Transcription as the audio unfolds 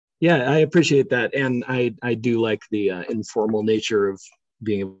Yeah, I appreciate that. And I do like the informal nature of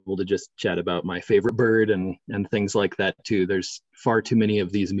being able to just chat about my favorite bird and things like that too. There's far too many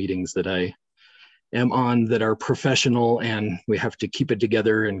of these meetings that I am on that are professional, and we have to keep it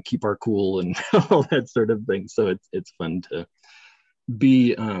together and keep our cool and all that sort of thing. So it's fun to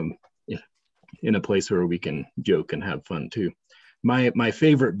be in a place where we can joke and have fun too. My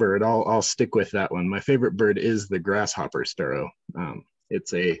favorite bird, I'll stick with that one. My favorite bird is the grasshopper sparrow.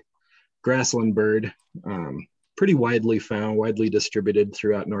 It's a grassland bird, pretty widely found, widely distributed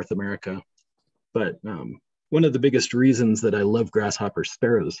throughout North America. But one of the biggest reasons that I love grasshopper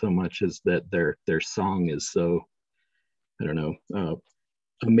sparrows so much is that their song is so, I don't know,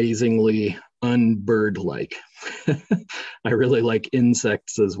 amazingly unbird-like. I really like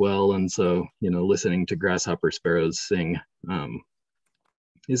insects as well, and so listening to grasshopper sparrows sing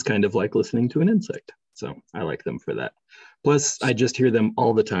is kind of like listening to an insect. So I like them for that. Plus, I just hear them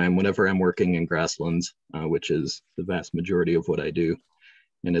all the time whenever I'm working in grasslands, which is the vast majority of what I do.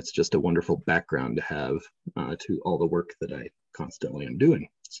 And it's just a wonderful background to have to all the work that I constantly am doing.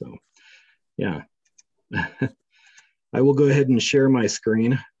 So yeah, I will go ahead and share my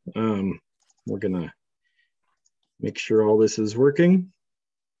screen. We're gonna make sure all this is working.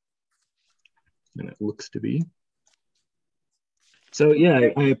 And it looks to be. So yeah,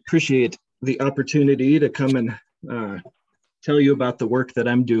 I appreciate the opportunity to come and tell you about the work that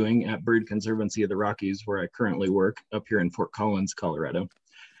I'm doing at Bird Conservancy of the Rockies, where I currently work up here in Fort Collins, Colorado.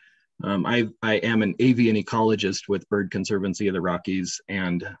 I am an avian ecologist with Bird Conservancy of the Rockies,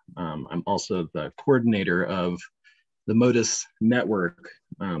 and I'm also the coordinator of the Motus network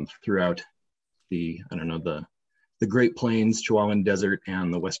throughout the Great Plains, Chihuahuan Desert,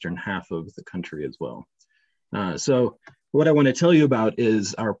 and the western half of the country as well. So what I want to tell you about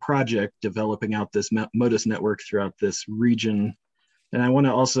is our project developing out this Motus network throughout this region. And I want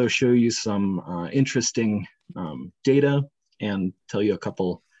to also show you some interesting data and tell you a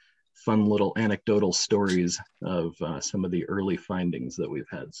couple fun little anecdotal stories of some of the early findings that we've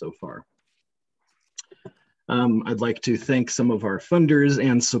had so far. I'd like to thank some of our funders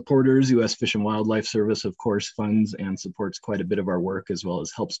and supporters. U.S. Fish and Wildlife Service, of course, funds and supports quite a bit of our work, as well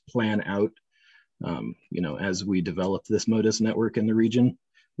as helps plan out as we develop this Motus network in the region.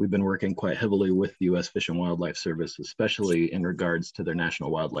 We've been working quite heavily with the U.S. Fish and Wildlife Service, especially in regards to their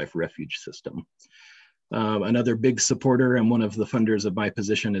National Wildlife Refuge System. Another big supporter and one of the funders of my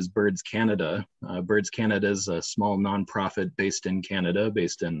position is Birds Canada. Birds Canada is a small nonprofit based in Canada,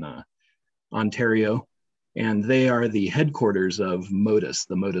 based in Ontario, and they are the headquarters of Motus,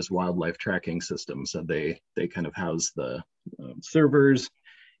 the Motus Wildlife Tracking System. So they kind of house the servers,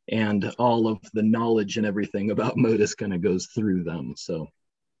 and all of the knowledge and everything about Motus kind of goes through them. So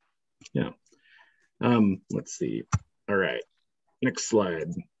yeah, let's see. All right, next slide.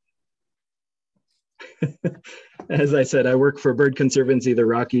 As I said, I work for Bird Conservancy of the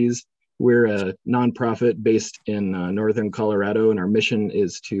Rockies. We're a nonprofit based in northern Colorado, and our mission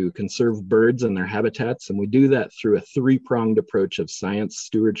is to conserve birds and their habitats. And we do that through a three-pronged approach of science,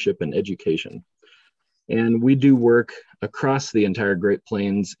 stewardship, and education. And we do work across the entire Great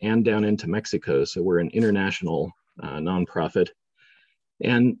Plains and down into Mexico. So we're an international nonprofit.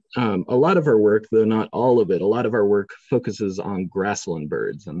 And a lot of our work, though not all of it, a lot of our work focuses on grassland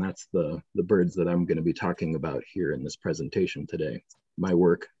birds. And that's the birds that I'm going to be talking about here in this presentation today. My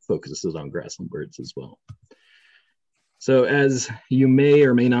work focuses on grassland birds as well. So as you may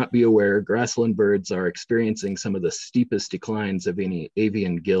or may not be aware, grassland birds are experiencing some of the steepest declines of any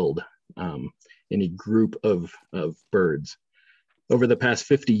avian guild, any group of birds. Over the past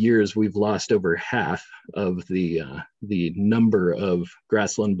 50 years, we've lost over half of the number of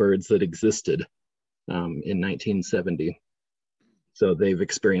grassland birds that existed in 1970. So they've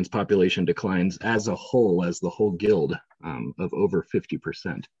experienced population declines as a whole, as the whole guild, of over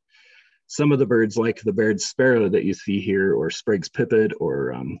 50%. Some of the birds, like the Baird sparrow that you see here, or Sprague's pipit,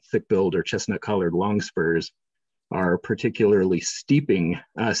 or thick-billed or chestnut-collared longspurs, are particularly steeply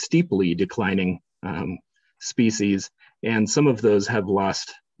declining species. And some of those have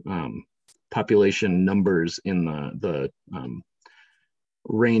lost population numbers in the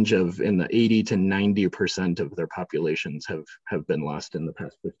range of in the 80 to 90% of their populations have been lost in the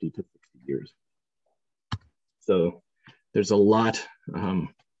past 50 to 60 years. So there's a lot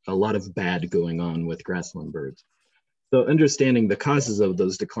of bad going on with grassland birds. So understanding the causes of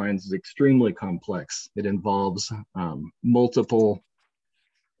those declines is extremely complex. It involves multiple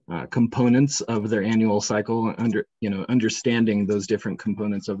components of their annual cycle, understanding those different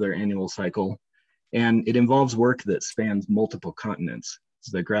components of their annual cycle. And it involves work that spans multiple continents.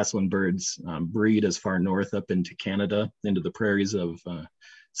 The grassland birds breed as far north up into Canada, into the prairies of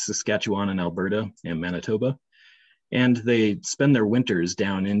Saskatchewan and Alberta and Manitoba. And they spend their winters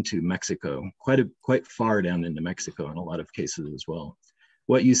down into Mexico, quite far down into Mexico in a lot of cases as well.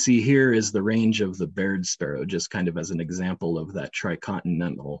 What you see here is the range of the Baird sparrow, just kind of as an example of that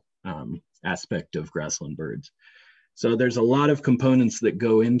tricontinental aspect of grassland birds. So there's a lot of components that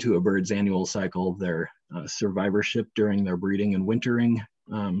go into a bird's annual cycle, their survivorship during their breeding and wintering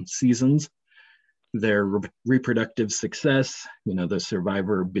seasons, their reproductive success, the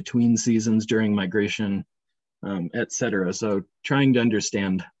survivor between seasons during migration, et cetera. So trying to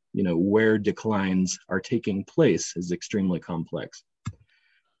understand, where declines are taking place is extremely complex.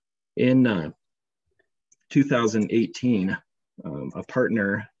 In 2018, a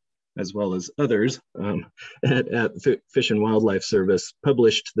partner, as well as others at Fish and Wildlife Service,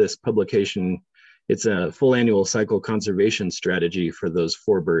 published this publication. It's a full annual cycle conservation strategy for those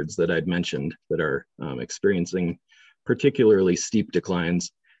 4 birds that I'd mentioned that are experiencing particularly steep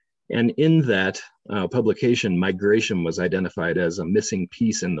declines. And in that publication, migration was identified as a missing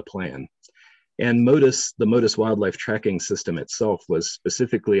piece in the plan. And the Motus Wildlife Tracking System itself was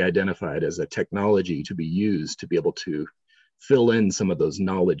specifically identified as a technology to be used to be able to fill in some of those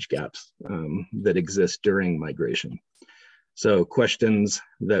knowledge gaps that exist during migration. So questions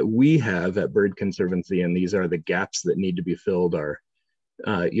that we have at Bird Conservancy, and these are the gaps that need to be filled, are,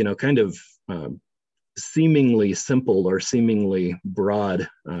 seemingly simple or seemingly broad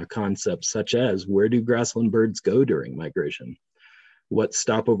concepts, such as where do grassland birds go during migration? What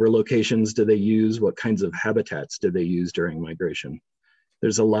stopover locations do they use? What kinds of habitats do they use during migration?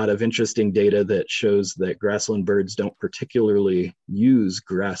 There's a lot of interesting data that shows that grassland birds don't particularly use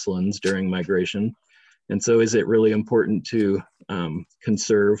grasslands during migration. And so is it really important to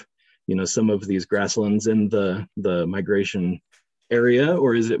conserve, some of these grasslands in the migration area,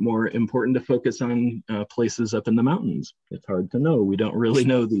 or is it more important to focus on places up in the mountains? It's hard to know. We don't really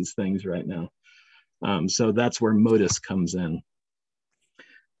know these things right now. So that's where Motus comes in.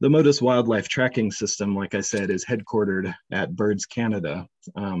 The Motus Wildlife Tracking System, like I said, is headquartered at Birds Canada.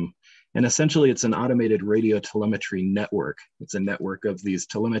 And essentially it's an automated radio telemetry network. It's a network of these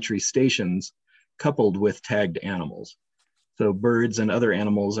telemetry stations coupled with tagged animals. So birds and other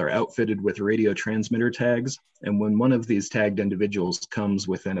animals are outfitted with radio transmitter tags. And when one of these tagged individuals comes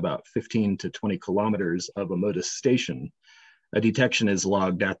within about 15 to 20 kilometers of a Motus station, a detection is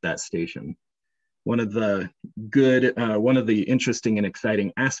logged at that station. One of the interesting and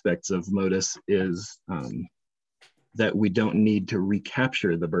exciting aspects of Motus is that we don't need to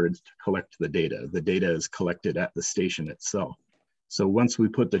recapture the birds to collect the data. The data is collected at the station itself. So once we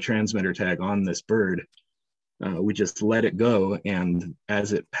put the transmitter tag on this bird, we just let it go, and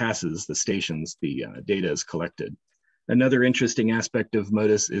as it passes the stations, the data is collected. Another interesting aspect of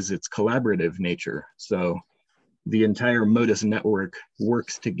Motus is its collaborative nature. So the entire Motus network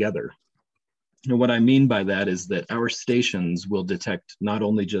works together. And what I mean by that is that our stations will detect not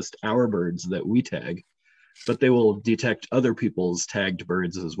only just our birds that we tag, but they will detect other people's tagged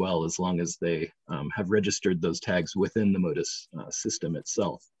birds as well, as long as they have registered those tags within the Motus system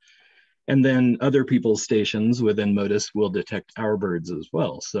itself. And then other people's stations within Motus will detect our birds as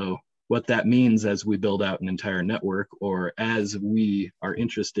well. So what that means as we build out an entire network, or as we are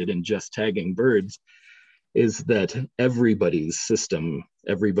interested in just tagging birds, is that everybody's system,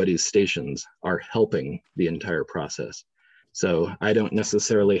 everybody's stations are helping the entire process. So I don't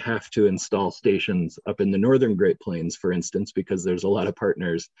necessarily have to install stations up in the northern Great Plains, for instance, because there's a lot of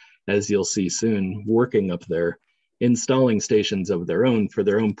partners, as you'll see soon, working up there, installing stations of their own for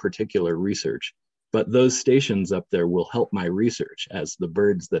their own particular research. But those stations up there will help my research as the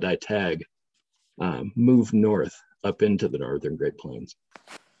birds that I tag move north up into the northern Great Plains.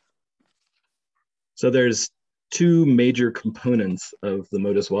 So there's 2 major components of the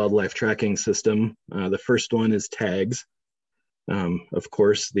Motus Wildlife Tracking System. The first one is tags. Of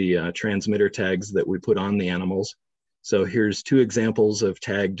course, the transmitter tags that we put on the animals. So here's 2 examples of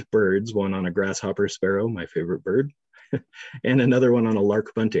tagged birds, one on a grasshopper sparrow, my favorite bird, and another one on a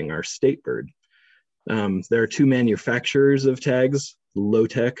lark bunting, our state bird. There are 2 manufacturers of tags.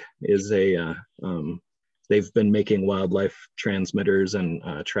 Low-Tech is they've been making wildlife transmitters and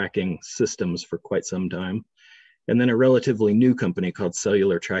tracking systems for quite some time. And then a relatively new company called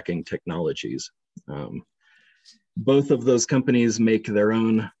Cellular Tracking Technologies. Both of those companies make their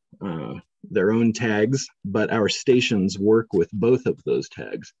own tags, but our stations work with both of those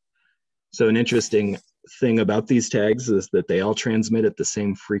tags. So an interesting thing about these tags is that they all transmit at the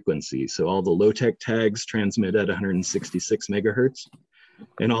same frequency. So all the Low-Tech tags transmit at 166 megahertz,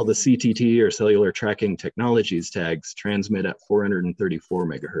 and all the CTT or Cellular Tracking Technologies tags transmit at 434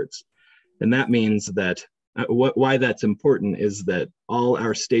 megahertz. And that means that why that's important is that all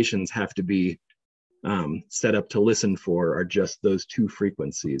our stations have to be set up to listen for are just those two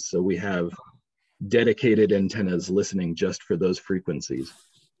frequencies. So we have dedicated antennas listening just for those frequencies.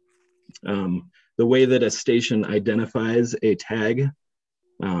 The way that a station identifies a tag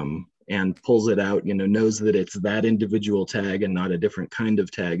and pulls it out, knows that it's that individual tag and not a different kind of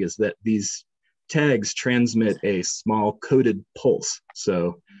tag, is that these tags transmit a small coded pulse.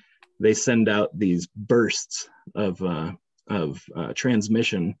 So they send out these bursts of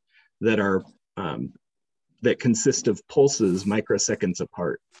transmission that are that consist of pulses microseconds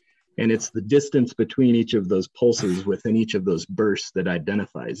apart. And it's the distance between each of those pulses within each of those bursts that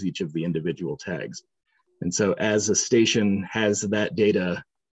identifies each of the individual tags. And so as a station has that data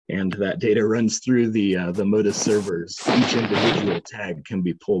and that data runs through the Motus servers, each individual tag can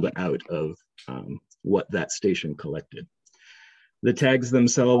be pulled out of what that station collected. The tags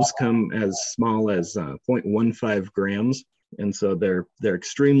themselves come as small as 0.15 grams. And so they're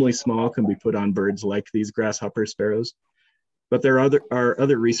extremely small, can be put on birds like these grasshopper sparrows. But there are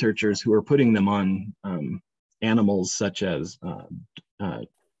other researchers who are putting them on animals such as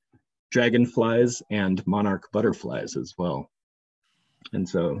dragonflies and monarch butterflies as well. And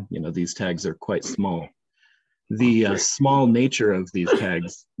so, these tags are quite small. The small nature of these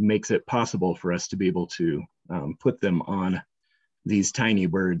tags makes it possible for us to be able to put them on these tiny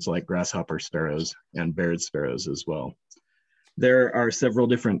birds like grasshopper sparrows and Baird sparrows as well. There are several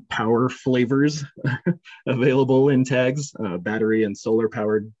different power flavors available in tags, battery and solar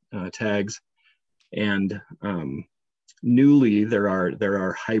powered tags. And newly, there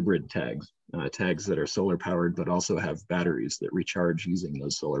are hybrid tags, tags that are solar powered, but also have batteries that recharge using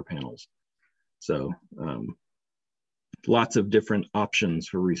those solar panels. So lots of different options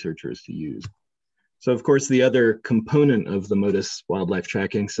for researchers to use. So of course, the other component of the Motus Wildlife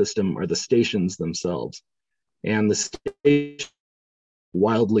Tracking System are the stations themselves. And the stations are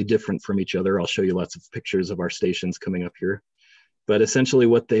wildly different from each other. I'll show you lots of pictures of our stations coming up here. But essentially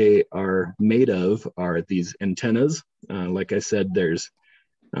what they are made of are these antennas. Like I said, there's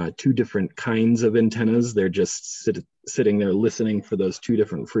two different kinds of antennas. They're just sitting there listening for those two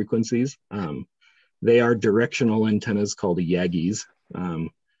different frequencies. They are directional antennas called Yagis.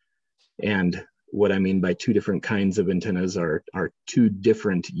 And what I mean by two different kinds of antennas are two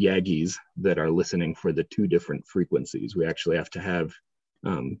different Yagis that are listening for the two different frequencies. We actually have to have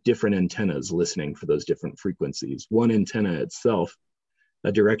different antennas listening for those different frequencies. One antenna itself,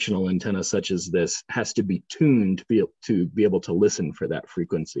 a directional antenna such as this, has to be tuned to be able to listen for that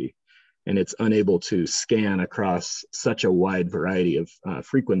frequency. And it's unable to scan across such a wide variety of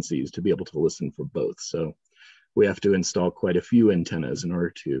frequencies to be able to listen for both. So we have to install quite a few antennas in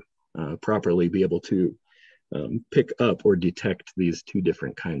order to properly be able to pick up or detect these two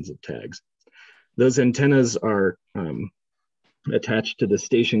different kinds of tags. Those antennas are attached to the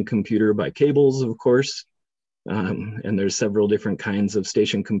station computer by cables, of course. And there's several different kinds of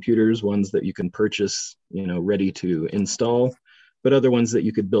station computers, ones that you can purchase, ready to install, but other ones that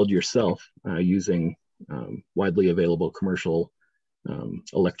you could build yourself using widely available commercial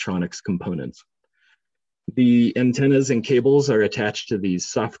electronics components. The antennas and cables are attached to these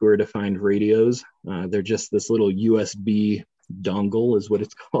software-defined radios. They're just this little USB dongle is what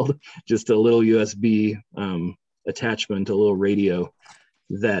it's called, just a little USB attachment, a little radio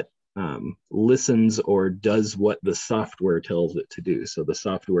that listens or does what the software tells it to do. So the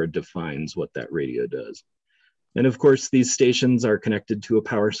software defines what that radio does. And of course, these stations are connected to a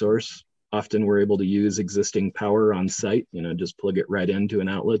power source. Often we're able to use existing power on site, just plug it right into an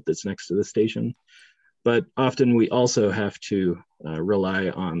outlet that's next to the station. But often we also have to rely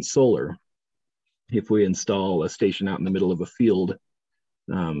on solar. If we install a station out in the middle of a field,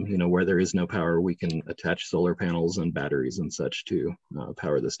 where there is no power, we can attach solar panels and batteries and such to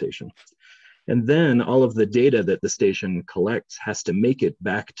power the station. And then all of the data that the station collects has to make it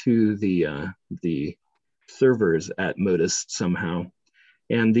back to the servers at Motus somehow.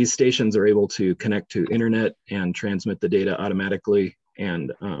 And these stations are able to connect to internet and transmit the data automatically.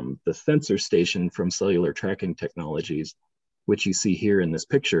 And the sensor station from Cellular Tracking Technologies, which you see here in this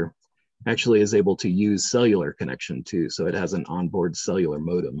picture, actually is able to use cellular connection too. So it has an onboard cellular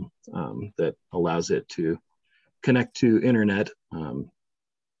modem that allows it to connect to internet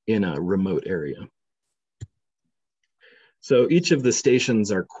in a remote area. So each of the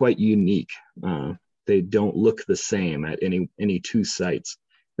stations are quite unique. They don't look the same at any two sites.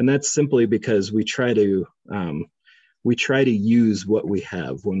 And that's simply because we try to use what we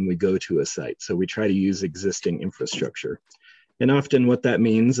have when we go to a site. So we try to use existing infrastructure. And often what that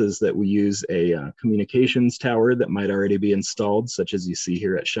means is that we use a communications tower that might already be installed, such as you see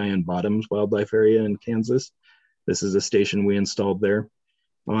here at Cheyenne Bottoms Wildlife Area in Kansas. This is a station we installed there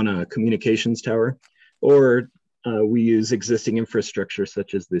on a communications tower. Or we use existing infrastructure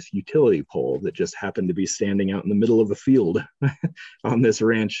such as this utility pole that just happened to be standing out in the middle of a field on this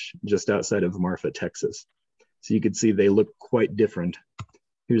ranch just outside of Marfa, Texas. So you could see they look quite different.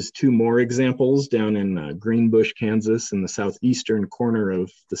 Here's two more examples down in Greenbush, Kansas, in the southeastern corner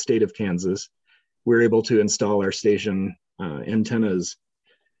of the state of Kansas. We're able to install our station antennas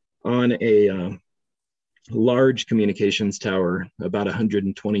on a large communications tower, about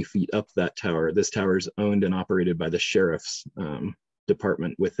 120 feet up that tower. This tower is owned and operated by the sheriff's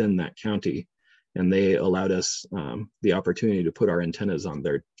department within that county. And they allowed us the opportunity to put our antennas on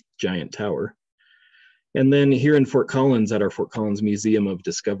their giant tower. And then here in Fort Collins, at our Fort Collins Museum of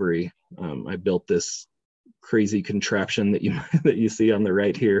Discovery, I built this crazy contraption that you see on the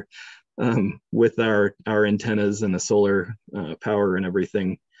right here with our antennas and the solar power and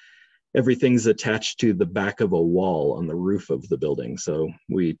everything. Everything's attached to the back of a wall on the roof of the building. So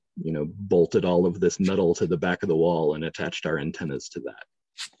we, bolted all of this metal to the back of the wall and attached our antennas to that.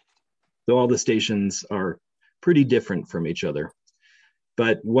 So all the stations are pretty different from each other.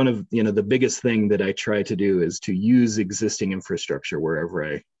 But one of the biggest thing that I try to do is to use existing infrastructure wherever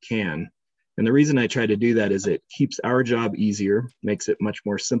I can. And the reason I try to do that is it keeps our job easier, makes it much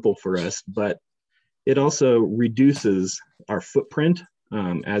more simple for us, but it also reduces our footprint.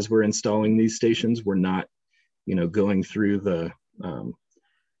 As we're installing these stations, we're not, going through the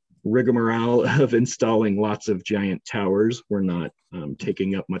rigmarole of installing lots of giant towers. We're not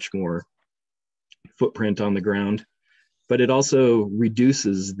taking up much more footprint on the ground. But it also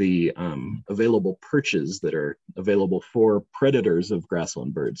reduces the available perches that are available for predators of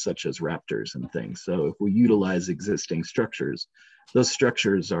grassland birds, such as raptors and things. So if we utilize existing structures, those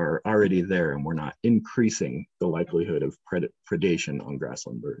structures are already there and we're not increasing the likelihood of predation on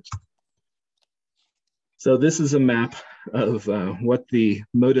grassland birds. So this is a map of what the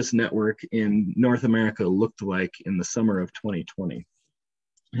Motus network in North America looked like in the summer of 2020.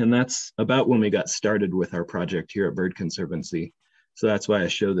 And that's about when we got started with our project here at Bird Conservancy. So that's why I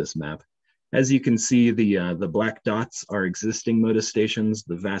show this map. As you can see, the black dots are existing Motus stations.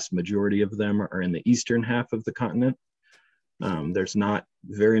 The vast majority of them are in the eastern half of the continent. There's not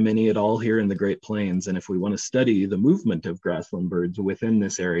very many at all here in the Great Plains. And if we want to study the movement of grassland birds within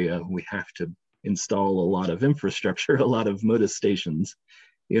this area, we have to install a lot of infrastructure, a lot of Motus stations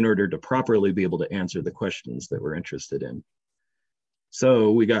in order to properly be able to answer the questions that we're interested in.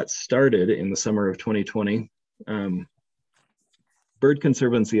 So we got started in the summer of 2020. Bird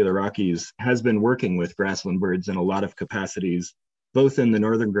Conservancy of the Rockies has been working with grassland birds in a lot of capacities, both in the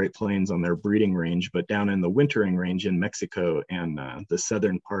northern Great Plains on their breeding range, but down in the wintering range in Mexico and the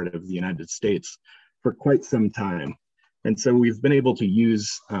southern part of the United States for quite some time. And so we've been able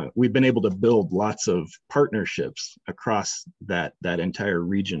to build lots of partnerships across that entire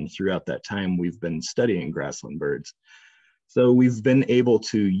region throughout that time we've been studying grassland birds. So we've been able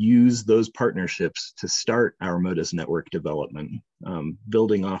to use those partnerships to start our Motus network development,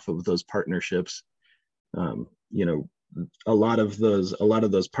 building off of those partnerships. A lot of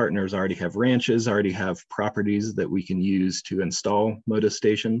those partners already have ranches, already have properties that we can use to install Motus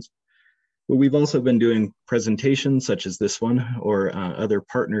stations. But we've also been doing presentations such as this one, or other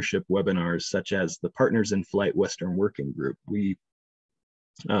partnership webinars such as the Partners in Flight Western Working Group. We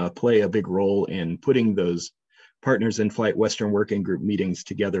play a big role in putting those Partners in Flight Western Working Group meetings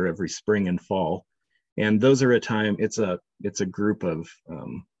together every spring and fall. And those are it's a group of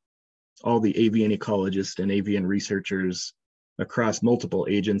all the avian ecologists and avian researchers across multiple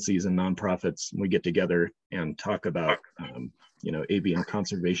agencies and nonprofits. We get together and talk about, avian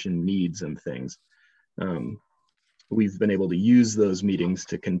conservation needs and things. We've been able to use those meetings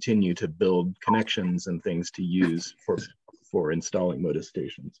to continue to build connections and things to use for installing Motus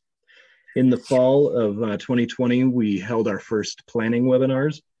stations. In the fall of 2020, we held our first planning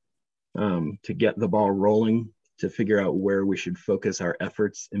webinars to get the ball rolling, to figure out where we should focus our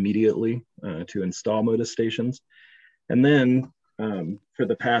efforts immediately to install Motus stations. And then for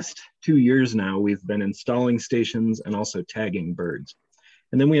the past 2 years now, we've been installing stations and also tagging birds.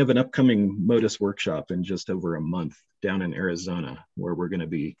 And then we have an upcoming Motus workshop in just over a month down in Arizona, where we're going to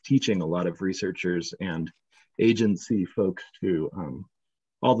be teaching a lot of researchers and agency folks to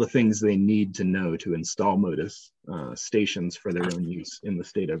all the things they need to know to install Motus stations for their own use in the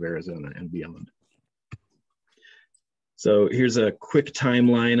state of Arizona and beyond. So here's a quick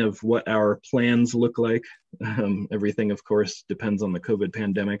timeline of what our plans look like. Everything, of course, depends on the COVID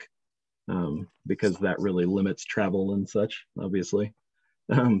pandemic. because that really limits travel and such, obviously.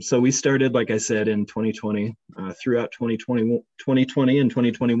 So we started, like I said, in 2020. Throughout 2020 and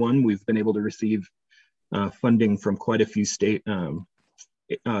 2021, we've been able to receive funding from quite a few state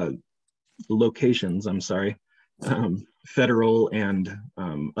locations, federal and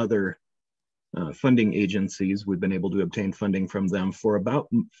other funding agencies. We've been able to obtain funding from them for about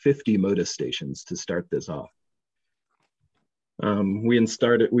 50 Motus stations to start this off. We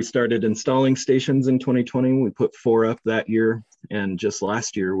started installing stations in 2020. We put 4 up that year, and just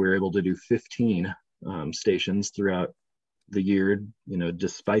last year we were able to do 15 stations throughout the year,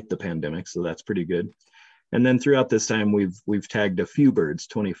 despite the pandemic. So that's pretty good. And then throughout this time, we've tagged a few birds,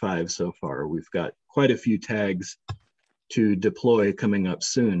 25 so far. We've got quite a few tags to deploy coming up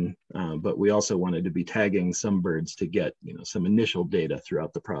soon, but we also wanted to be tagging some birds to get some initial data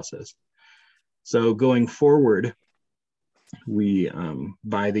throughout the process. So going forward, we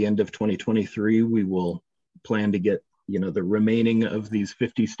by the end of 2023, we will plan to get the remaining of these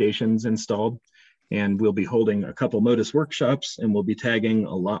 50 stations installed, and we'll be holding a couple Motus workshops, and we'll be tagging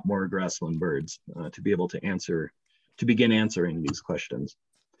a lot more grassland birds to be able to begin answering these questions.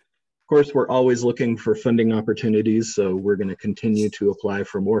 Of course, we're always looking for funding opportunities, so we're going to continue to apply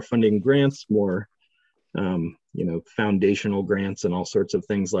for more funding grants, more foundational grants and all sorts of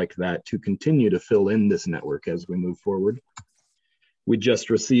things like that to continue to fill in this network as we move forward. We just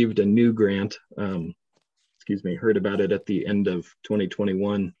received a new grant, heard about it at the end of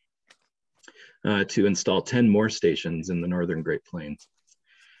 2021 to install 10 more stations in the Northern Great Plains.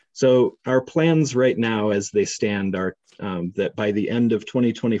 So our plans right now as they stand are that by the end of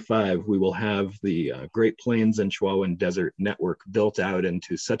 2025, we will have the Great Plains and Chihuahuan Desert network built out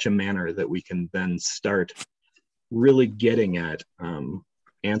into such a manner that we can then start really getting at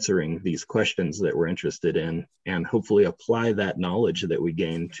answering these questions that we're interested in, and hopefully apply that knowledge that we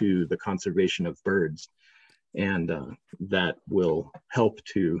gain to the conservation of birds. And that will help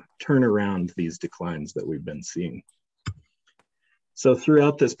to turn around these declines that we've been seeing. So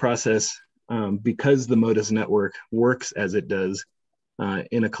throughout this process, because the Motus network works as it does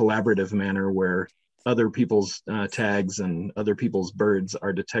in a collaborative manner where other people's tags and other people's birds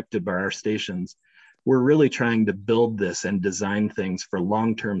are detected by our stations, we're really trying to build this and design things for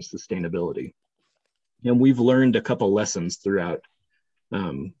long-term sustainability. And we've learned a couple lessons throughout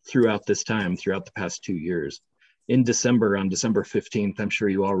this time, throughout the past 2 years. In December, on December 15th, I'm sure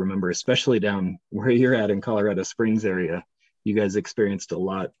you all remember, especially down where you're at in Colorado Springs area, you guys experienced a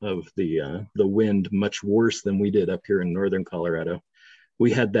lot of the wind, much worse than we did up here in northern Colorado.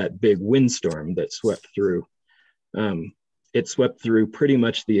 We had that big windstorm that swept through. It swept through pretty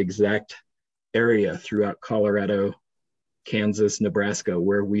much the exact area throughout Colorado, Kansas, Nebraska,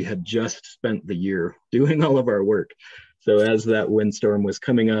 where we had just spent the year doing all of our work. So as that windstorm was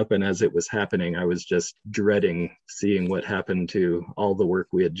coming up and as it was happening, I was just dreading seeing what happened to all the work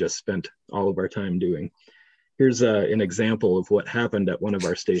we had just spent all of our time doing. Here's an example of what happened at one of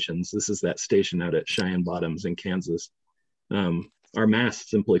our stations. This is that station out at Cheyenne Bottoms in Kansas. Our mast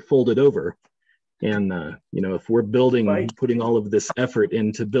simply folded over. And, if we're putting all of this effort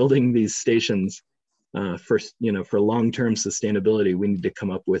into building these stations for long-term sustainability, we need to come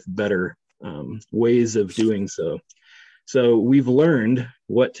up with better ways of doing so. So we've learned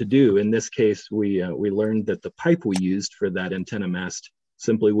what to do. In this case, we learned that the pipe we used for that antenna mast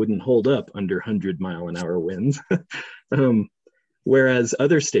simply wouldn't hold up under 100-mile-an-hour winds, whereas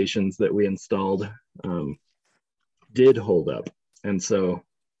other stations that we installed did hold up. And so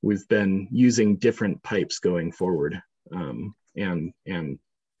we've been using different pipes going forward, and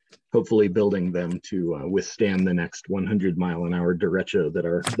hopefully building them to withstand the next 100-mile-an-hour derecho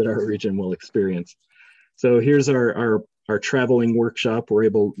that our region will experience. So here's our traveling workshop.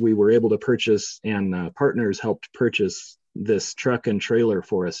 We were able to purchase, and partners helped purchase this truck and trailer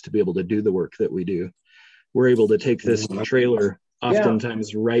for us to be able to do the work that we do. We're able to take this trailer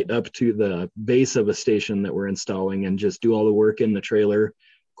oftentimes right up to the base of a station that we're installing and just do all the work in the trailer.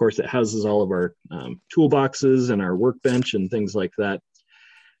 Of course, it houses all of our toolboxes and our workbench and things like that,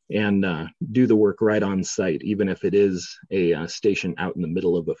 and do the work right on site, even if it is a station out in the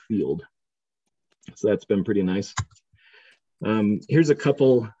middle of a field. So that's been pretty nice. Here's a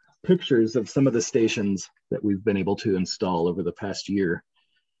couple pictures of some of the stations that we've been able to install over the past year.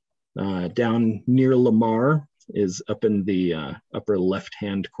 Down near Lamar is up in the upper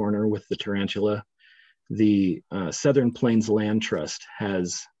left-hand corner with the tarantula. The Southern Plains Land Trust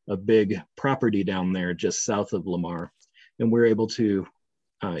has a big property down there just south of Lamar, and we're able to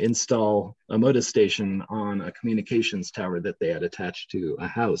install a Motus station on a communications tower that they had attached to a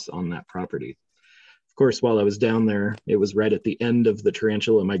house on that property. Of course, while I was down there, it was right at the end of the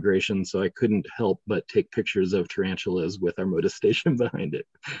tarantula migration, so I couldn't help but take pictures of tarantulas with our Motus station behind it.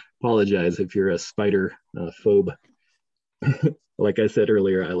 Apologize if you're a spider phobe. Like I said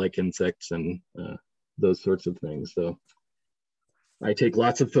earlier, I like insects and those sorts of things, so I take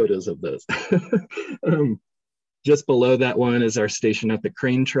lots of photos of those. Just below that one is our station at the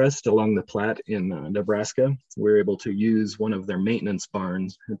Crane Trust along the Platte in Nebraska. We're able to use one of their maintenance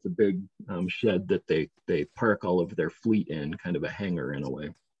barns. It's a big shed that they park all of their fleet in, kind of a hangar in a way,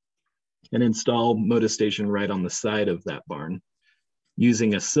 and install Motus station right on the side of that barn,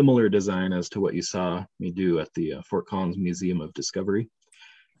 using a similar design as to what you saw me do at the Fort Collins Museum of Discovery.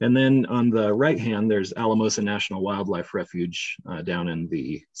 And then on the right hand, there's Alamosa National Wildlife Refuge down in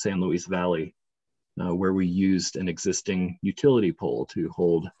the San Luis Valley, where we used an existing utility pole to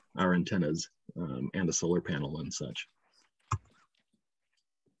hold our antennas and a solar panel and such. A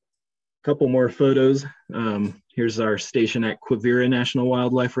couple more photos. Here's our station at Quivira National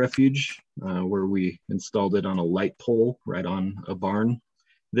Wildlife Refuge, where we installed it on a light pole right on a barn.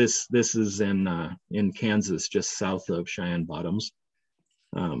 This is in Kansas, just south of Cheyenne Bottoms.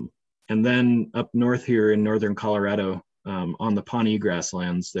 And then up north here in northern Colorado, on the Pawnee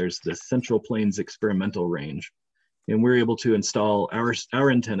grasslands, there's the Central Plains Experimental Range. And we're able to install our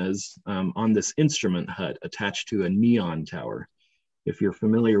antennas on this instrument hut attached to a neon tower. If you're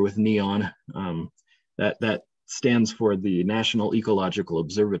familiar with neon, that stands for the National Ecological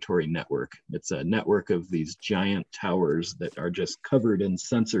Observatory Network. It's a network of these giant towers that are just covered in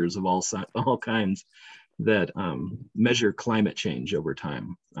sensors of all kinds that measure climate change over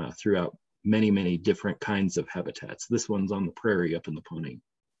time throughout many different kinds of habitats. This one's on the prairie up in the Pawnee.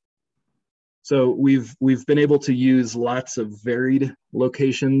 So we've been able to use lots of varied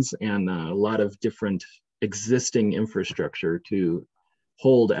locations and a lot of different existing infrastructure to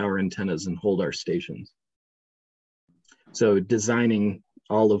hold our antennas and hold our stations. So designing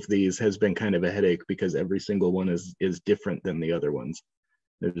all of these has been kind of a headache because every single one is different than the other ones.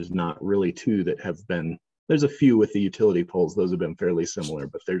 There's not really two that have been. There's a few with the utility poles, those have been fairly similar,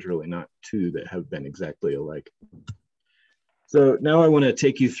 but there's really not two that have been exactly alike. So now I want to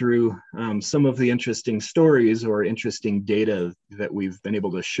take you through some of the interesting stories or interesting data that we've been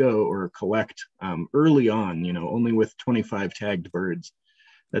able to show or collect early on, only with 25 tagged birds.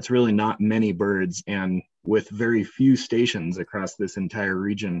 That's really not many birds, and with very few stations across this entire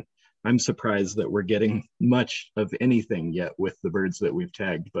region, I'm surprised that we're getting much of anything yet with the birds that we've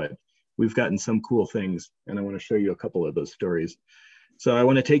tagged, but we've gotten some cool things, and I want to show you a couple of those stories. So I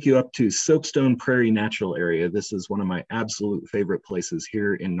want to take you up to Soapstone Prairie Natural Area. This is one of my absolute favorite places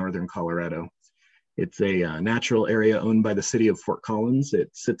here in northern Colorado. It's a natural area owned by the city of Fort Collins. It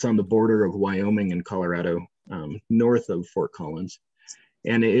sits on the border of Wyoming and Colorado, north of Fort Collins.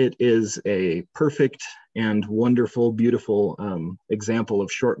 And it is a perfect and wonderful, beautiful example of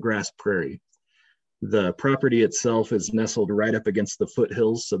shortgrass prairie. The property itself is nestled right up against the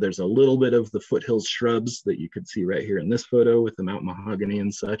foothills. So there's a little bit of the foothills shrubs that you could see right here in this photo with the mountain mahogany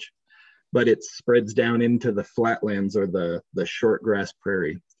and such, but it spreads down into the flatlands or the shortgrass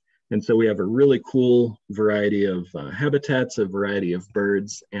prairie. And so we have a really cool variety of habitats, a variety of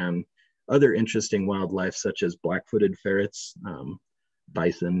birds, and other interesting wildlife such as black-footed ferrets,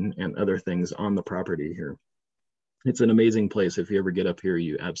 bison, and other things on the property here. It's an amazing place. If you ever get up here,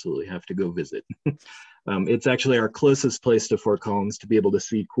 you absolutely have to go visit. It's actually our closest place to Fort Collins to be able to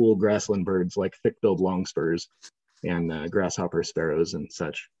see cool grassland birds like thick-billed longspurs and grasshopper sparrows and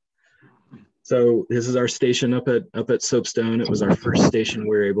such. So this is our station up at Soapstone. It was our first station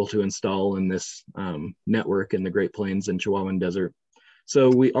we were able to install in this network in the Great Plains and Chihuahuan Desert. So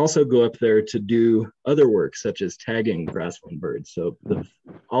we also go up there to do other work, such as tagging grassland birds. So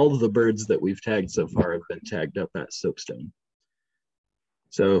all of the birds that we've tagged so far have been tagged up at Soapstone.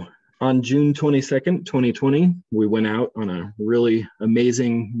 So on June 22nd, 2020, we went out on a really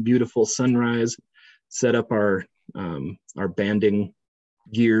amazing, beautiful sunrise, set up our banding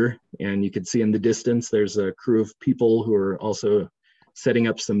gear, and you can see in the distance, there's a crew of people who are also setting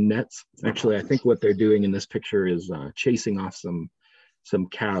up some nets. Actually, I think what they're doing in this picture is chasing off some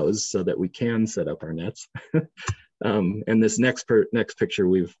cows so that we can set up our nets. And this next picture,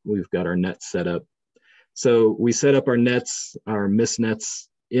 we've got our nets set up. So we set up our nets, our mist nets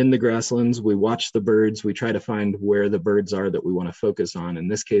in the grasslands. We watch the birds. We try to find where the birds are that we want to focus on. In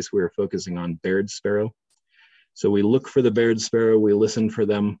this case, we were focusing on Baird sparrow. So we look for the Baird sparrow, we listen for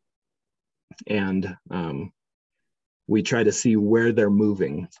them, and we try to see where they're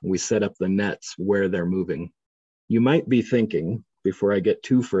moving. We set up the nets where they're moving. You might be thinking, before I get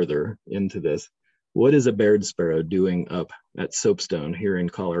too further into this, what is a Baird sparrow doing up at Soapstone here in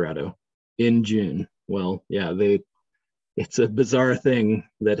Colorado in June Well, yeah, it's a bizarre thing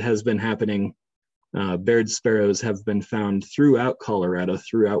that has been happening. Baird sparrows have been found throughout Colorado,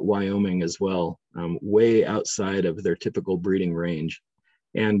 throughout Wyoming as well, way outside of their typical breeding range.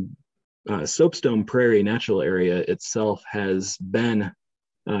 And Soapstone Prairie Natural Area itself has been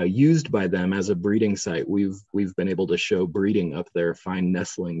used by them as a breeding site. We've been able to show breeding up there, find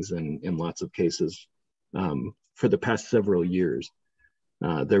nestlings in lots of cases for the past several years.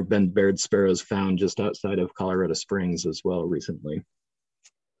 There have been Baird sparrows found just outside of Colorado Springs as well recently.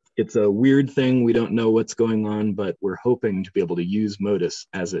 It's a weird thing. We don't know what's going on, but we're hoping to be able to use Motus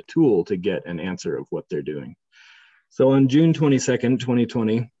as a tool to get an answer of what they're doing. So on June 22nd,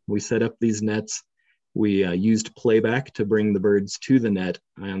 2020, we set up these nets. We used playback to bring the birds to the net,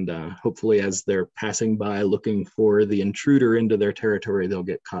 and hopefully as they're passing by looking for the intruder into their territory, they'll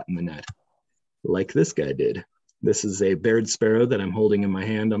get caught in the net, like this guy did. This is a Baird sparrow that I'm holding in my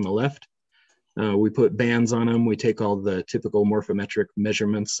hand on the left. We put bands on them. We take all the typical morphometric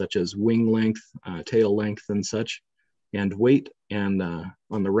measurements such as wing length, tail length and such, and weight. And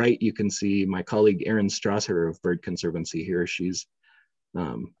on the right, you can see my colleague Erin Strasser of Bird Conservancy here. She's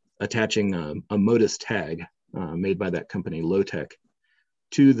attaching a Motus tag made by that company, Low-Tech,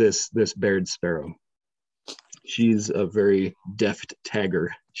 to this Baird sparrow. She's a very deft tagger.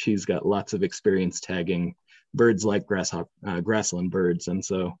 She's got lots of experience tagging birds like grassland birds. And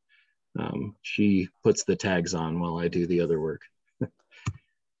so she puts the tags on while I do the other work.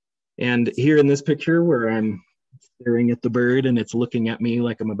 And here in this picture where I'm staring at the bird and it's looking at me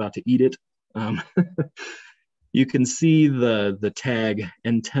like I'm about to eat it, you can see the tag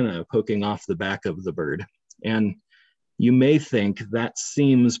antenna poking off the back of the bird. And you may think that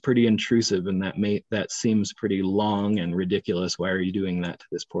seems pretty intrusive and that seems pretty long and ridiculous. Why are you doing that to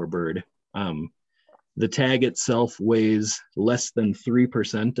this poor bird? The tag itself weighs less than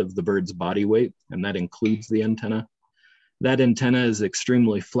 3% of the bird's body weight, and that includes the antenna. That antenna is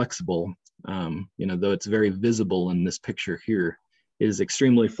extremely flexible. Though it's very visible in this picture here, it is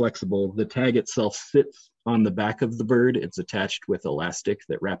extremely flexible. The tag itself sits on the back of the bird. It's attached with elastic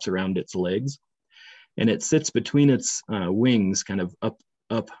that wraps around its legs, and it sits between its wings, kind of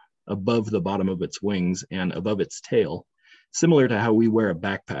up above the bottom of its wings and above its tail, similar to how we wear a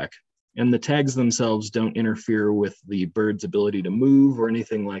backpack. And the tags themselves don't interfere with the bird's ability to move or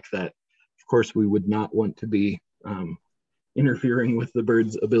anything like that. Of course, we would not want to be interfering with the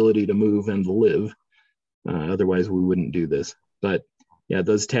bird's ability to move and live. Otherwise, we wouldn't do this. But yeah,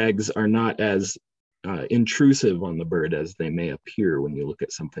 those tags are not as intrusive on the bird as they may appear when you look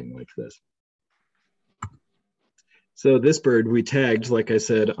at something like this. So this bird we tagged, like I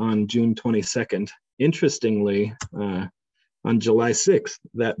said, on June 22nd. Interestingly, on July 6th,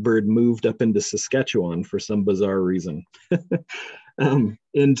 that bird moved up into Saskatchewan for some bizarre reason. In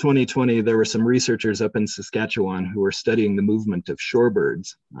 2020, there were some researchers up in Saskatchewan who were studying the movement of shorebirds.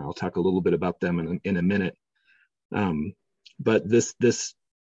 I'll talk a little bit about them in a minute. But this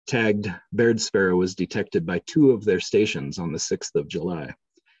tagged Baird sparrow was detected by 2 of their stations on the 6th of July.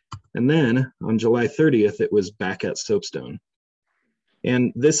 And then on July 30th, it was back at Soapstone.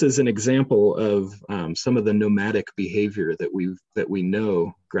 And this is an example of some of the nomadic behavior that we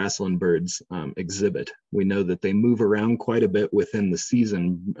know grassland birds exhibit. We know that they move around quite a bit within the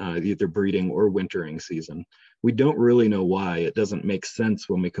season, either breeding or wintering season. We don't really know why. It doesn't make sense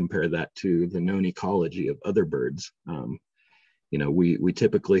when we compare that to the known ecology of other birds. We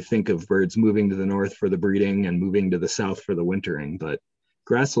typically think of birds moving to the north for the breeding and moving to the south for the wintering, but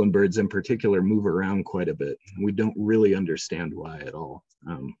grassland birds in particular move around quite a bit. We don't really understand why at all.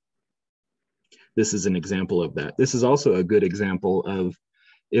 This is an example of that. This is also a good example of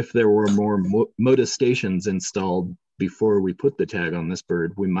if there were more Motus stations installed before we put the tag on this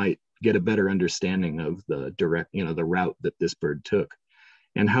bird, we might get a better understanding of the the route that this bird took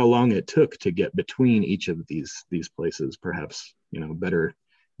and how long it took to get between each of these places, perhaps, better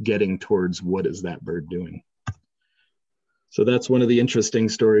getting towards what is that bird doing. So that's one of the interesting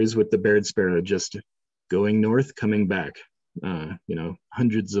stories with the Baird sparrow, just going north, coming back,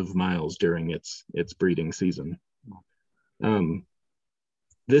 hundreds of miles during its breeding season.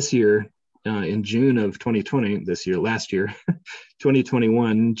 This year, in June of 2020, last year,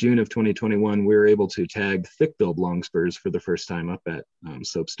 2021, June of 2021, we were able to tag thick-billed longspurs for the first time up at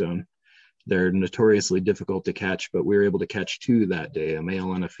Soapstone. They're notoriously difficult to catch, but we were able to catch 2 that day, a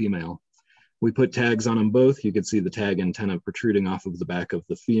male and a female. We put tags on them both. You could see the tag antenna protruding off of the back of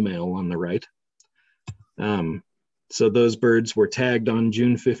the female on the right. So those birds were tagged on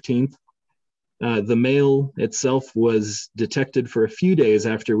June 15th. The male itself was detected for a few days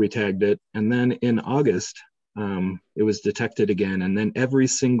after we tagged it. And then in August, it was detected again. And then every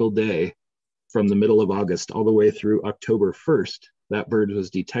single day from the middle of August all the way through October 1st, that bird was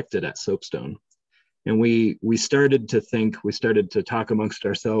detected at Soapstone. And we started to talk amongst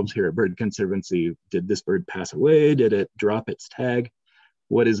ourselves here at Bird Conservancy. Did this bird pass away? Did it drop its tag?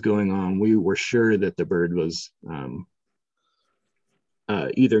 What is going on? We were sure that the bird was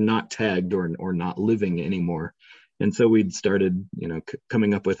either not tagged or not living anymore. And so we'd started,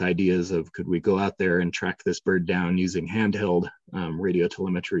 coming up with ideas of, could we go out there and track this bird down using handheld radio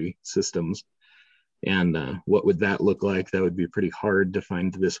telemetry systems? And what would that look like? That would be pretty hard to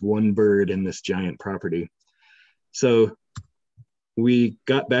find this one bird in this giant property. So we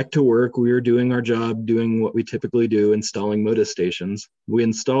got back to work. We were doing our job, doing what we typically do, installing Motus stations. We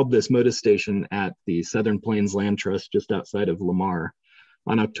installed this Motus station at the Southern Plains Land Trust just outside of Lamar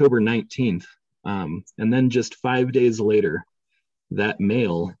on October 19th. And then just 5 days later, that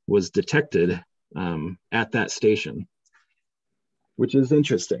male was detected at that station, which is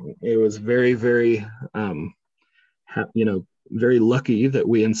interesting. It was very, very, very lucky that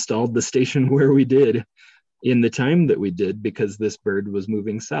we installed the station where we did in the time that we did, because this bird was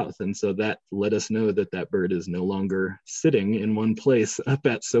moving south. And so that let us know that that bird is no longer sitting in one place up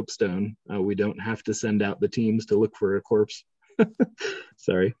at Soapstone. We don't have to send out the teams to look for a corpse.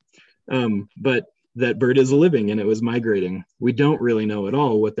 Sorry. But that bird is living and it was migrating. We don't really know at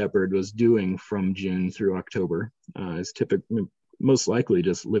all what that bird was doing from June through October. It's typically most likely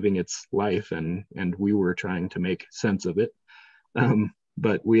just living its life, and we were trying to make sense of it.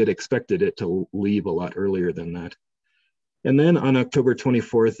 But we had expected it to leave a lot earlier than that. And then on October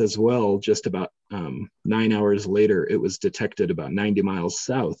 24th as well, just about 9 hours later, it was detected about 90 miles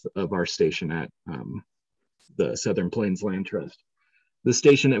south of our station at the Southern Plains Land Trust. The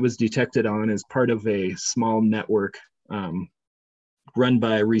station it was detected on is part of a small network run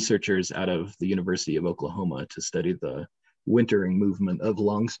by researchers out of the University of Oklahoma to study the wintering movement of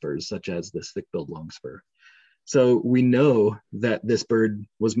longspurs, such as this thick-billed longspur. So we know that this bird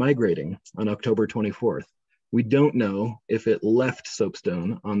was migrating on October 24th. We don't know if it left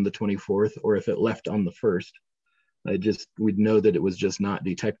Soapstone on the 24th or if it left on the 1st. We'd know that it was just not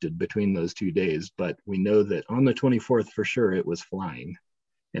detected between those 2 days, but we know that on the 24th for sure it was flying,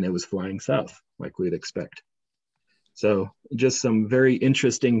 and it was flying south like we'd expect. So just some very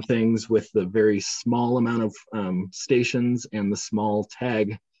interesting things with the very small amount of stations and the small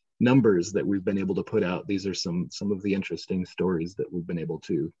tag numbers that we've been able to put out. These are some of the interesting stories that we've been able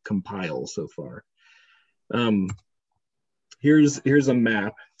to compile so far. Here's a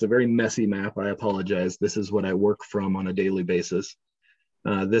map. It's a very messy map. I apologize. This is what I work from on a daily basis.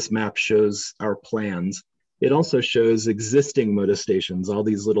 This map shows our plans. It also shows existing Motus stations, all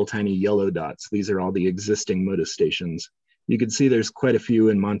these little tiny yellow dots. These are all the existing Motus stations. You can see there's quite a few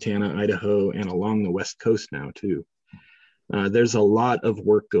in Montana, Idaho, and along the West Coast now too. There's a lot of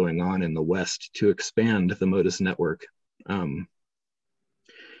work going on in the West to expand the Motus network.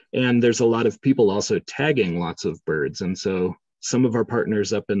 And there's a lot of people also tagging lots of birds. And so some of our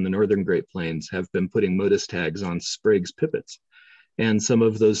partners up in the Northern Great Plains have been putting Motus tags on Sprague's pipits. And some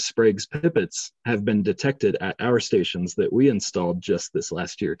of those Sprague's pipits have been detected at our stations that we installed just this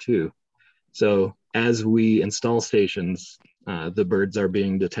last year too. So as we install stations, the birds are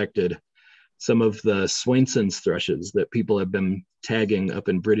being detected. Some of the Swainson's thrushes that people have been tagging up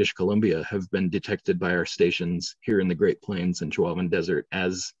in British Columbia have been detected by our stations here in the Great Plains and Chihuahuan Desert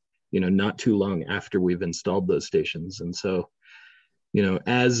as, not too long after we've installed those stations. And so,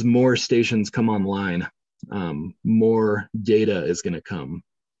 as more stations come online, more data is going to come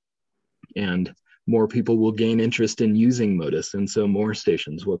and more people will gain interest in using Motus. And so more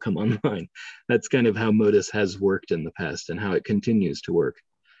stations will come online. That's kind of how Motus has worked in the past and how it continues to work.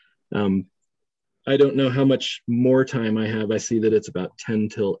 I don't know how much more time I have. I see that it's about 10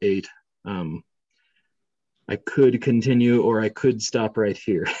 till 8. I could continue or I could stop right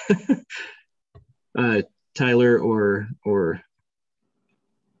here. Tyler or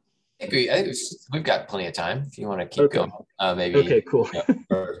I think we've got plenty of time if you want to keep going. Maybe okay, cool.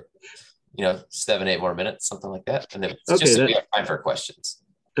 For 7-8 more minutes, something like that, and then just so we have time for questions.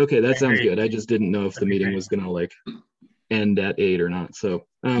 Okay, that sounds good. I just didn't know if the meeting was gonna end at 8 or not. So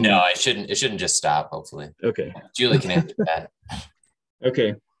no, it shouldn't just stop. Hopefully. Okay. Julie can answer that.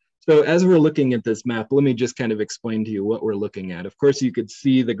 Okay. So as we're looking at this map, let me just kind of explain to you what we're looking at. Of course, you could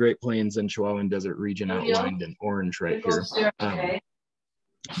see the Great Plains and Chihuahuan Desert region outlined in orange right here.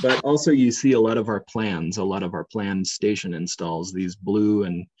 But also you see a lot of our planned station installs, these blue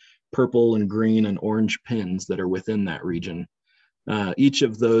and purple and green and orange pins that are within that region. Each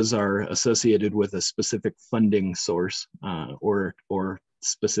of those are associated with a specific funding source or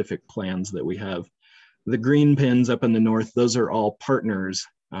specific plans that we have. The green pins up in the north, those are all partners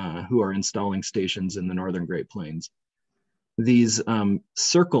who are installing stations in the northern Great Plains. These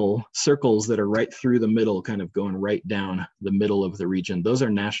circles that are right through the middle, kind of going right down the middle of the region, those are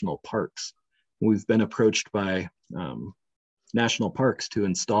national parks. We've been approached by national parks to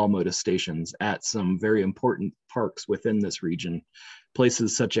install Motus stations at some very important parks within this region,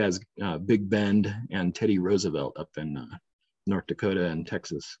 places such as Big Bend and Teddy Roosevelt up in North Dakota and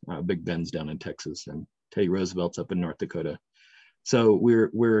Texas. Big Bend's down in Texas and Teddy Roosevelt's up in North Dakota. So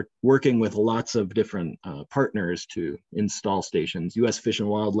we're working with lots of different partners to install stations. U.S. Fish and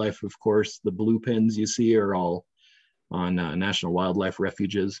Wildlife, of course. The blue pins you see are all on national wildlife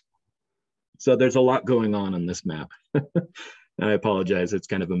refuges. So there's a lot going on this map. I apologize, it's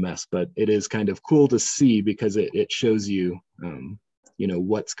kind of a mess, but it is kind of cool to see because it shows you, you know,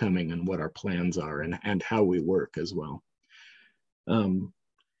 what's coming and what our plans are and how we work as well.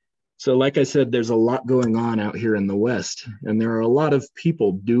 So like I said, there's a lot going on out here in the West, and there are a lot of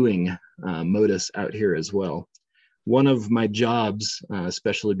people doing Motus out here as well. One of my jobs,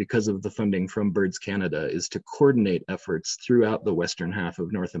 especially because of the funding from Birds Canada, is to coordinate efforts throughout the western half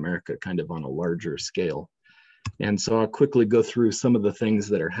of North America, kind of on a larger scale. And so I'll quickly go through some of the things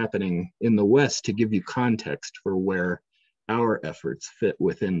that are happening in the West to give you context for where our efforts fit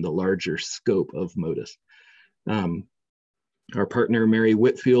within the larger scope of Motus. Our partner, Mary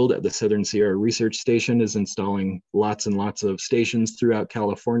Whitfield at the Southern Sierra Research Station, is installing lots and lots of stations throughout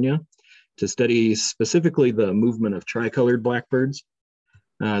California to study specifically the movement of tricolored blackbirds.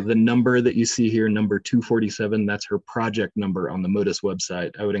 The number that you see here, number 247, that's her project number on the Motus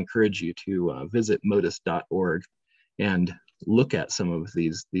website. I would encourage you to visit motus.org and look at some of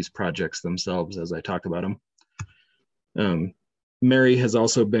these projects themselves as I talk about them. Mary has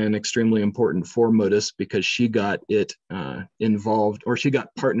also been extremely important for Motus because she got it involved, or she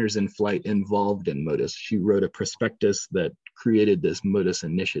got Partners in Flight involved in Motus. She wrote a prospectus that created this Motus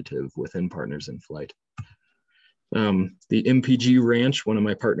initiative within Partners in Flight. The MPG Ranch, one of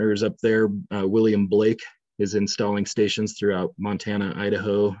my partners up there, William Blake, is installing stations throughout Montana,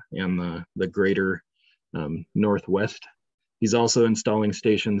 Idaho, and the greater Northwest. He's also installing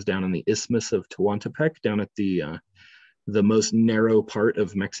stations down in the Isthmus of Tehuantepec, down at the most narrow part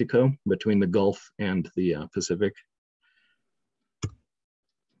of Mexico between the Gulf and the Pacific.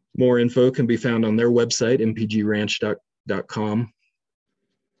 More info can be found on their website, mpgranch.com.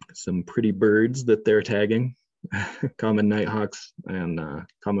 Some pretty birds that they're tagging. Common nighthawks and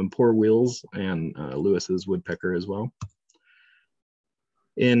common poor wheels and Lewis's woodpecker as well.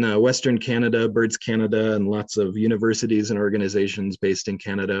 In Western Canada, Birds Canada and lots of universities and organizations based in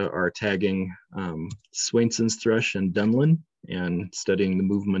Canada are tagging Swainson's thrush and Dunlin and studying the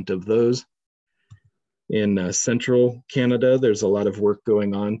movement of those. In Central Canada, there's a lot of work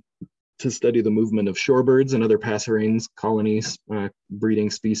going on to study the movement of shorebirds and other passerine colonies, breeding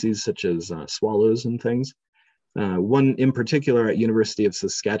species such as swallows and things. One in particular at University of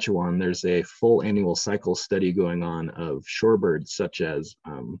Saskatchewan, there's a full annual cycle study going on of shorebirds such as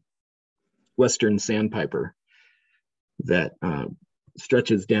Western sandpiper that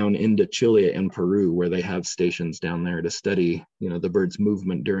stretches down into Chile and Peru, where they have stations down there to study, you know, the bird's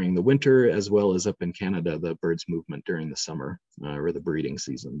movement during the winter, as well as up in Canada, the bird's movement during the summer or the breeding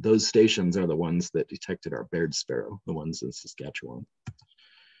season. Those stations are the ones that detected our Baird sparrow, the ones in Saskatchewan.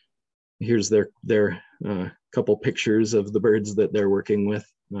 Here's their couple pictures of the birds that they're working with,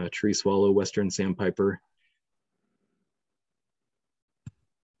 tree swallow, Western sandpiper.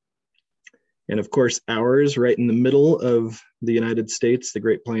 And of course, ours right in the middle of the United States, the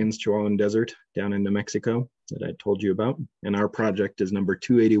Great Plains Chihuahuan Desert down in New Mexico that I told you about. And our project is number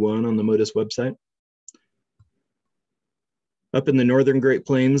 281 on the Motus website. Up in the northern Great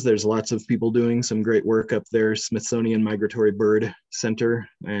Plains, there's lots of people doing some great work up there. Smithsonian Migratory Bird Center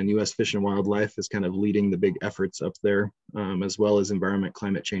and U.S. Fish and Wildlife is kind of leading the big efforts up there, as well as Environment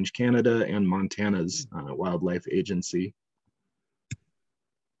Climate Change Canada and Montana's Wildlife Agency.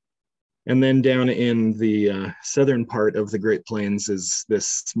 And then down in the southern part of the Great Plains is this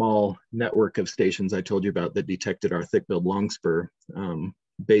small network of stations I told you about that detected our thick-billed longspur,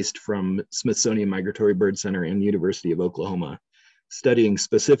 based from Smithsonian Migratory Bird Center and University of Oklahoma, studying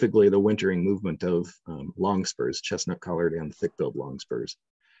specifically the wintering movement of longspurs, chestnut-collared and thick-billed longspurs.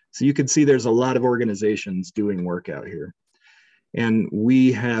 So you can see there's a lot of organizations doing work out here. And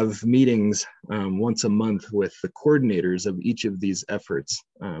we have meetings once a month with the coordinators of each of these efforts.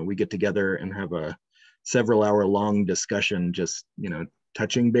 We get together and have a several-hour-long discussion, just, you know,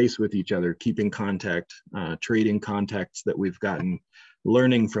 touching base with each other, keeping contact, trading contacts that we've gotten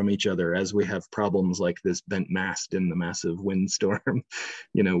learning from each other as we have problems like this bent mast in the massive windstorm.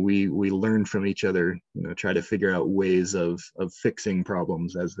 We learn from each other, try to figure out ways of fixing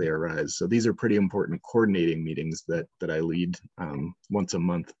problems as they arise. So these are pretty important coordinating meetings that I lead once a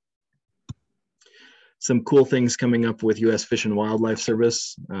month. Some cool things coming up with U.S. Fish and Wildlife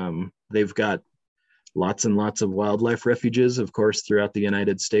Service. They've got lots and lots of wildlife refuges, of course, throughout the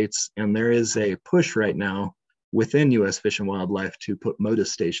United States. And there is a push right now within U.S. Fish and Wildlife to put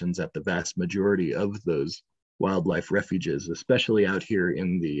Motus stations at the vast majority of those wildlife refuges, especially out here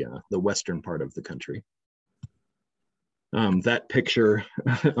in the western part of the country. That picture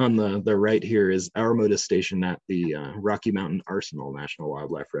on the right here is our Motus station at the Rocky Mountain Arsenal National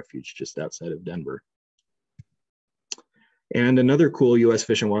Wildlife Refuge, just outside of Denver. And another cool U.S.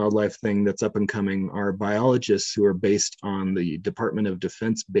 Fish and Wildlife thing that's up and coming are biologists who are based on the Department of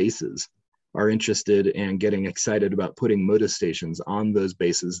Defense bases are interested and getting excited about putting Motus stations on those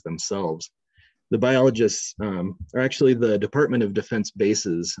bases themselves. The biologists, or actually the Department of Defense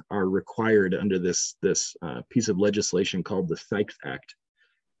bases, are required under this piece of legislation called the Sykes Act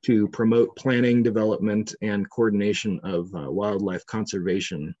to promote planning, development, and coordination of wildlife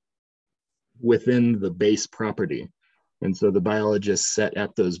conservation within the base property. And so the biologists set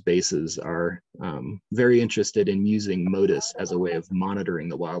at those bases are very interested in using Motus as a way of monitoring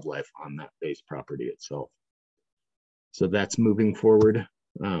the wildlife on that base property itself. So that's moving forward.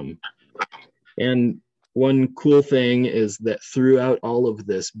 And one cool thing is that throughout all of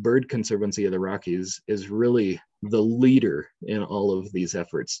this, Bird Conservancy of the Rockies is really the leader in all of these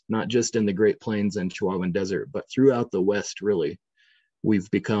efforts, not just in the Great Plains and Chihuahuan Desert, but throughout the West, really.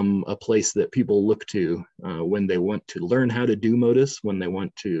 We've become a place that people look to when they want to learn how to do Motus, when they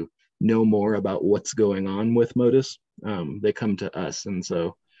want to know more about what's going on with Motus, they come to us. And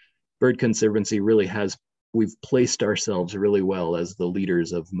so Bird Conservancy really we've placed ourselves really well as the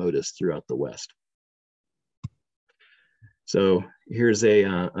leaders of Motus throughout the West. So here's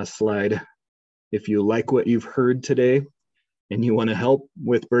a slide. If you like what you've heard today, and you want to help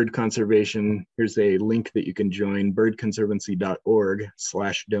with bird conservation, here's a link that you can join,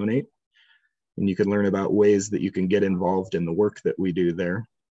 birdconservancy.org/donate. And you can learn about ways that you can get involved in the work that we do there.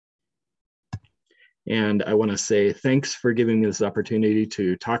 And I want to say thanks for giving me this opportunity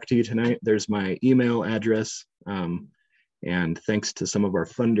to talk to you tonight. There's my email address. And thanks to some of our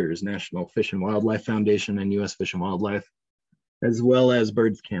funders, National Fish and Wildlife Foundation and U.S. Fish and Wildlife, as well as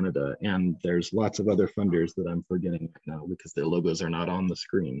Birds Canada. And there's lots of other funders that I'm forgetting right now because their logos are not on the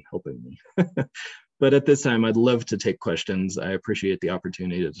screen helping me. But at this time, I'd love to take questions. I appreciate the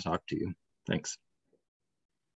opportunity to talk to you. Thanks.